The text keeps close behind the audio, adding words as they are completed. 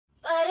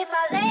if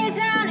I lay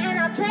down and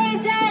I play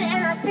dead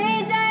and I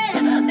stay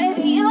dead,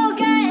 maybe you'll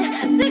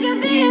get sick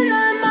of being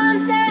the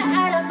monster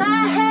out of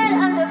my head,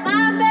 under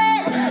my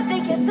bed.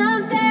 Think you're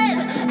something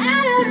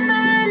out of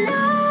my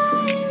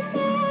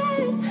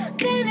nightmares,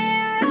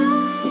 standing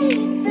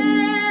right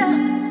there.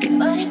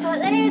 But if I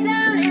lay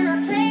down and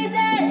I play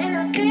dead and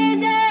I stay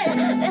dead,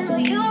 then will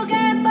you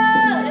get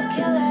bored of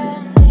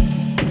killing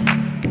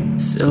me?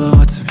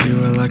 Silhouettes of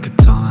you are like a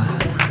taunt.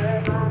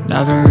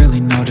 Never really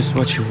know just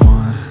what you want.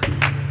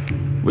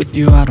 With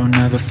you I don't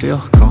ever feel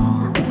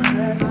calm.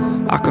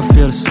 I can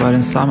feel the sweat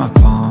inside my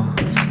palms.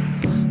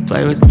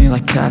 Play with me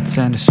like cats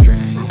and a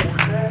string.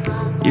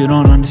 You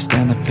don't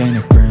understand the pain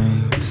it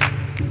brings.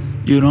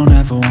 You don't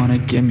ever wanna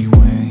give me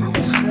wings.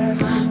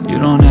 You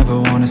don't ever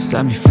wanna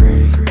set me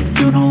free.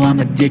 You know I'm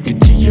addicted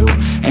to you,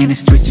 and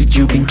it's twisted,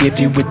 you've been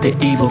gifted with the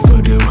evil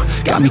voodoo.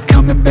 Got me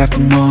coming back for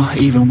more,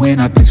 even when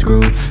I've been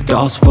screwed.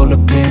 Dolls full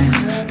of pins,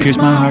 pierce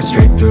my heart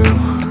straight through.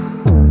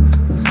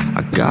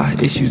 I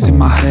got issues in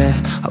my head,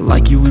 I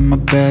like you in my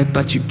bed,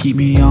 but you keep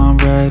me on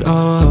red.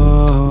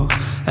 Oh,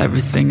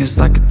 everything is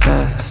like a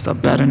test. I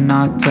better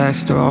not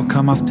text or I'll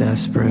come off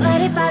desperate.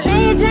 But if I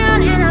lay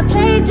down and I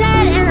play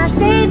dead and I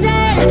stay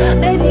dead,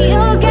 maybe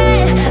you'll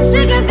get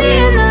sick of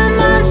being the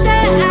monster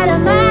out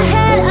of my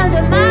head,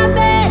 under my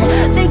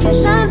bed. Think you're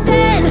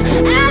something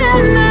out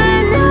of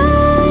my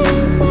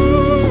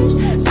nightmares,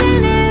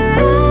 standing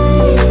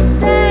right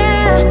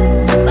there.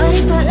 But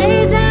if I lay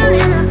down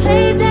and I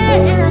play dead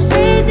and I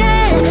stay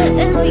dead,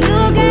 then will you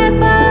get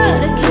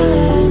bored of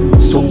killing me?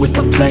 So if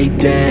I play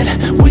dead,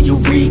 will you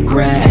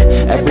regret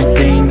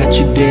everything that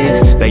you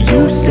did, that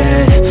you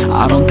said?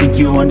 I don't think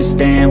you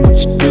understand what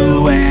you're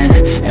doing,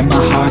 and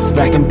my heart's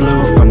black and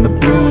blue from the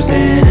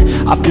bruising.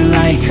 I feel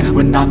like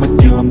when I'm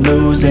with you I'm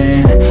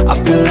losing. I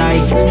feel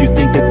like you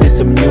think that this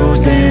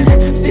amusing,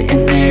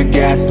 sitting there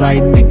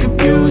gaslighting and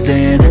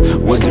confusing.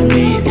 Was it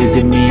me? Is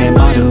it me? Am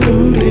I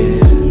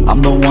deluded?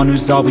 I'm the one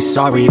who's always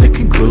sorry, the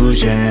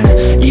conclusion,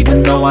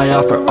 even though I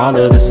offer all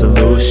of the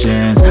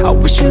solutions. I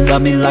wish you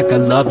loved me like I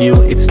love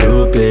you, it's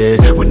stupid.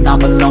 When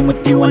I'm alone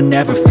with you I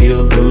never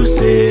feel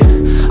lucid.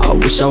 I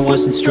wish I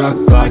wasn't struck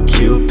by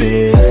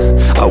Cupid.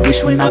 I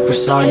wish when I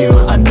first saw you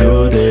I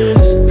knew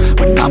this.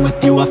 When I'm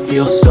with you I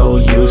feel so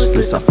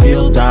useless, I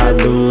feel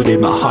diluted,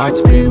 my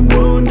heart's been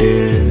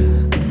wounded.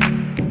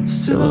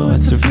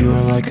 Silhouettes of you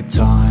are like a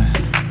taunt.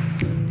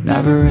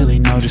 Never really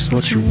know just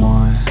what you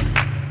want.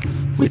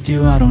 With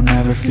you I don't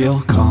ever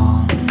feel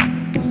calm.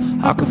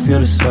 I can feel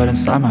the sweat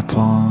inside my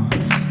palms.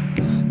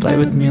 Play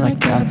with me like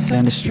cats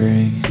and a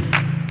string.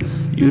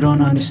 You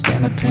don't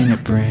understand the pain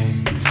it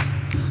brings.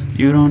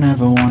 You don't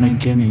ever wanna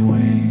give me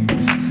wings.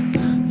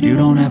 You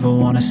don't ever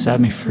wanna set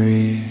me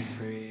free.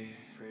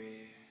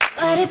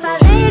 But if I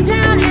lay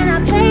down and I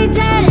play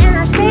dead and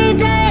I stay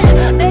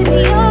dead, maybe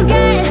you'll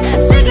get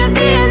sick of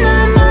being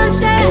the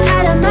monster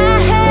out of my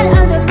head,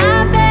 under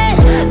my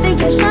bed. Think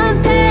you're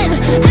something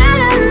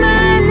out of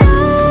my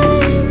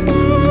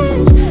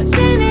nightmares,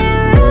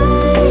 standing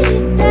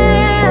right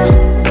there.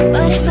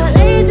 But if I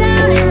lay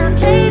down and I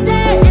play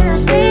dead and I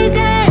stay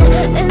dead,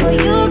 then will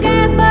you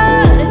get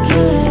bored of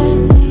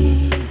killing me?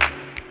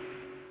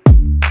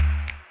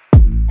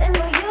 Then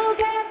will you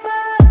get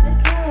bored of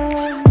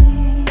killing me?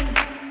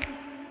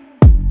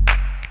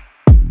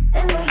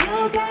 And will you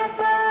get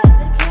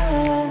bored of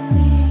killing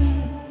me?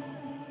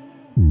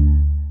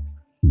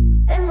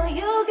 And will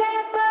you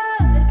get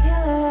bored of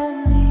killing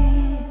me?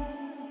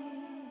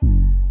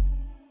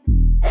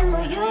 And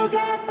will you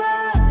get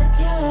bored of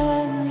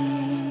killing me?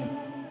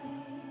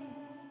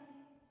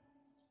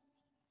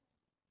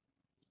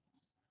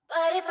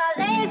 But if I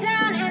lay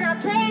down and I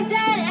play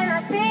dead and I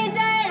stay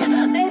dead,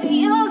 maybe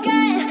you'll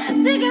get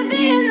sick of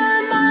being the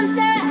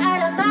monster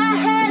out of my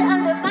head,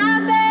 under my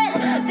bed.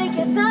 Think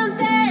you're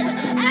something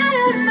out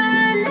of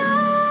my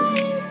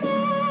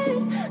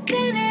nightmares,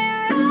 standing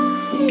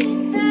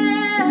right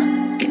there.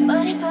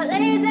 But if I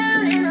lay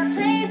down and I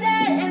play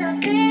dead and I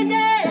stay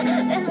dead,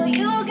 then will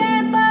you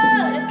get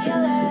bored of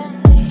killing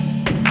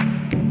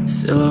me?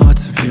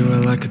 Silhouettes of you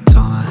are like a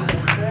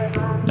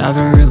taunt.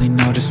 Never really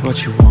know just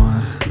what you want.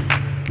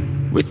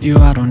 With you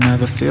I don't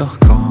ever feel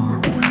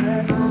calm.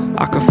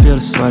 I can feel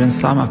the sweat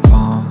inside my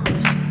palms.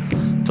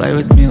 Play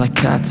with me like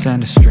cats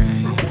and a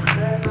string.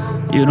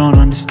 You don't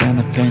understand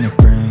the pain it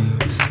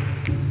brings.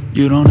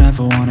 You don't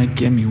ever wanna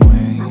give me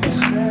wings.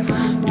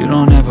 You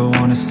don't ever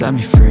wanna set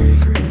me free.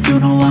 You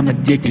know I'm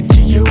addicted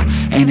to you,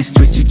 and it's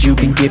twisted, you've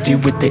been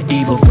gifted with the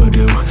evil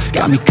voodoo.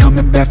 Got me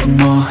coming back for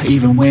more,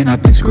 even when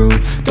I've been screwed.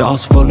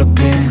 Dolls full of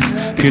pins,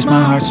 pierce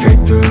my heart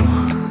straight through.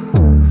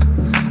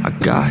 I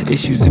got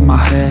issues in my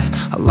head,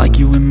 I like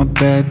you in my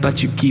bed,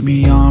 but you keep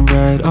me on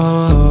red.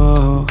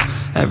 Oh,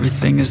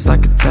 everything is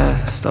like a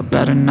test. I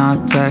better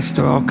not text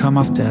or I'll come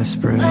off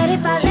desperate. But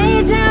if I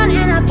lay down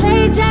and I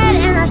play dead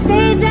and I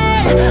stay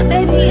dead,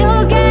 maybe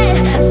you'll get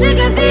sick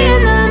of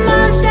being the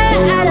monster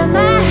out of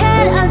my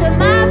head, under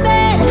my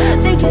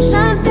bed. Think you're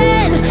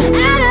something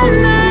out of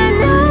my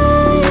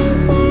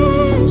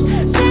nightmares,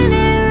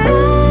 standing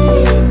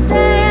right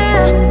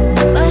there.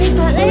 But if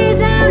I lay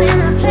down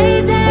and I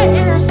play dead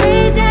and I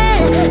stay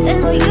dead,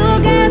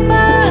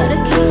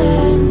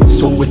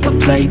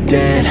 lay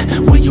dead,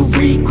 will you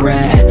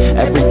regret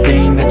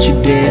everything that you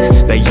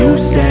did, that you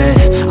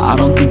said? I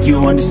don't think you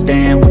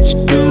understand what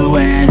you're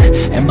doing,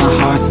 and my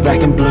heart's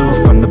black and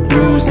blue from the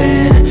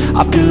bruising.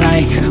 I feel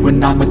like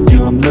when I'm with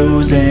you I'm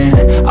losing.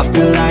 I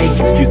feel like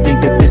you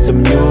think that this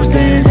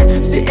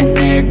amusing, sitting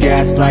there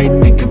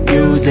gaslighting and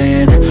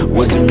confusing.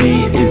 Was it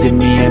me? Is it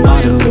me? Am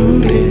I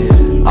deluded?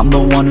 I'm the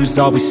one who's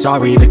always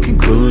sorry, the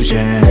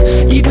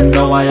conclusion, even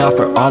though I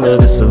offer all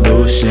of the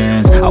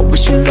solutions. I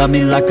wish you loved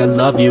me like I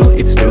love you,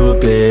 it's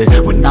stupid.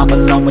 When I'm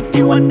alone with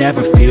you I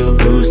never feel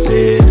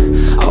lucid.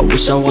 I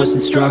wish I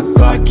wasn't struck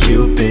by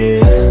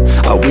Cupid.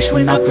 I wish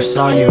when I first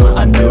saw you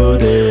I knew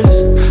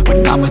this.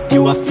 When I'm with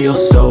you I feel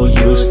so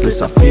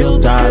useless, I feel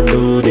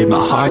diluted, my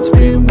heart's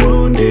been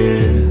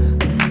wounded.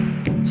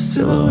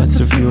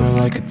 Silhouettes of you are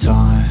like a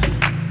taunt,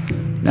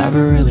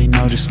 never really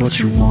know just what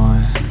you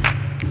want.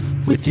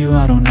 With you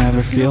I don't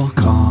ever feel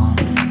calm,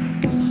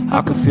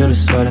 I can feel the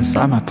sweat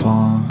inside my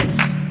palms.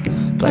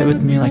 Play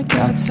with me like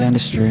cats and a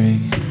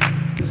string,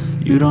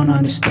 you don't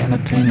understand the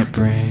pain it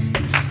brings.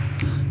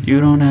 You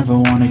don't ever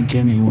wanna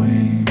give me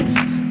wings,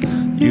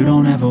 you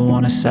don't ever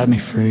wanna set me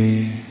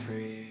free.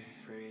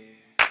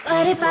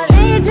 But if I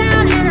lay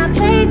down and I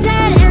play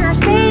dead and I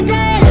stay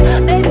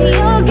dead, baby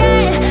you'll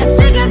get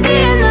sick of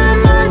being the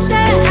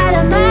monster out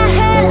of my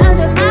head,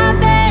 under my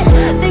bed,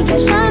 thinking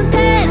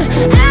something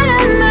out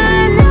of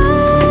my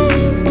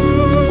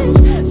nightmares.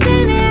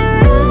 See me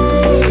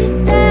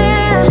right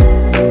there.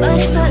 But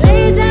if I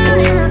lay down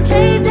and I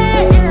play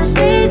dead and I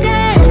stay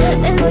dead,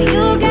 then will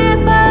you get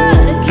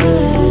bored of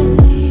killing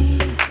me?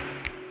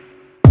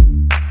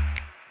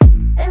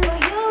 Then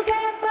will you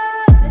get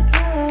bored of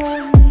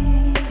killing me?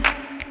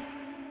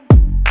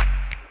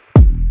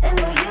 And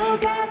will you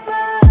get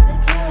bored of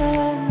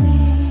killing me?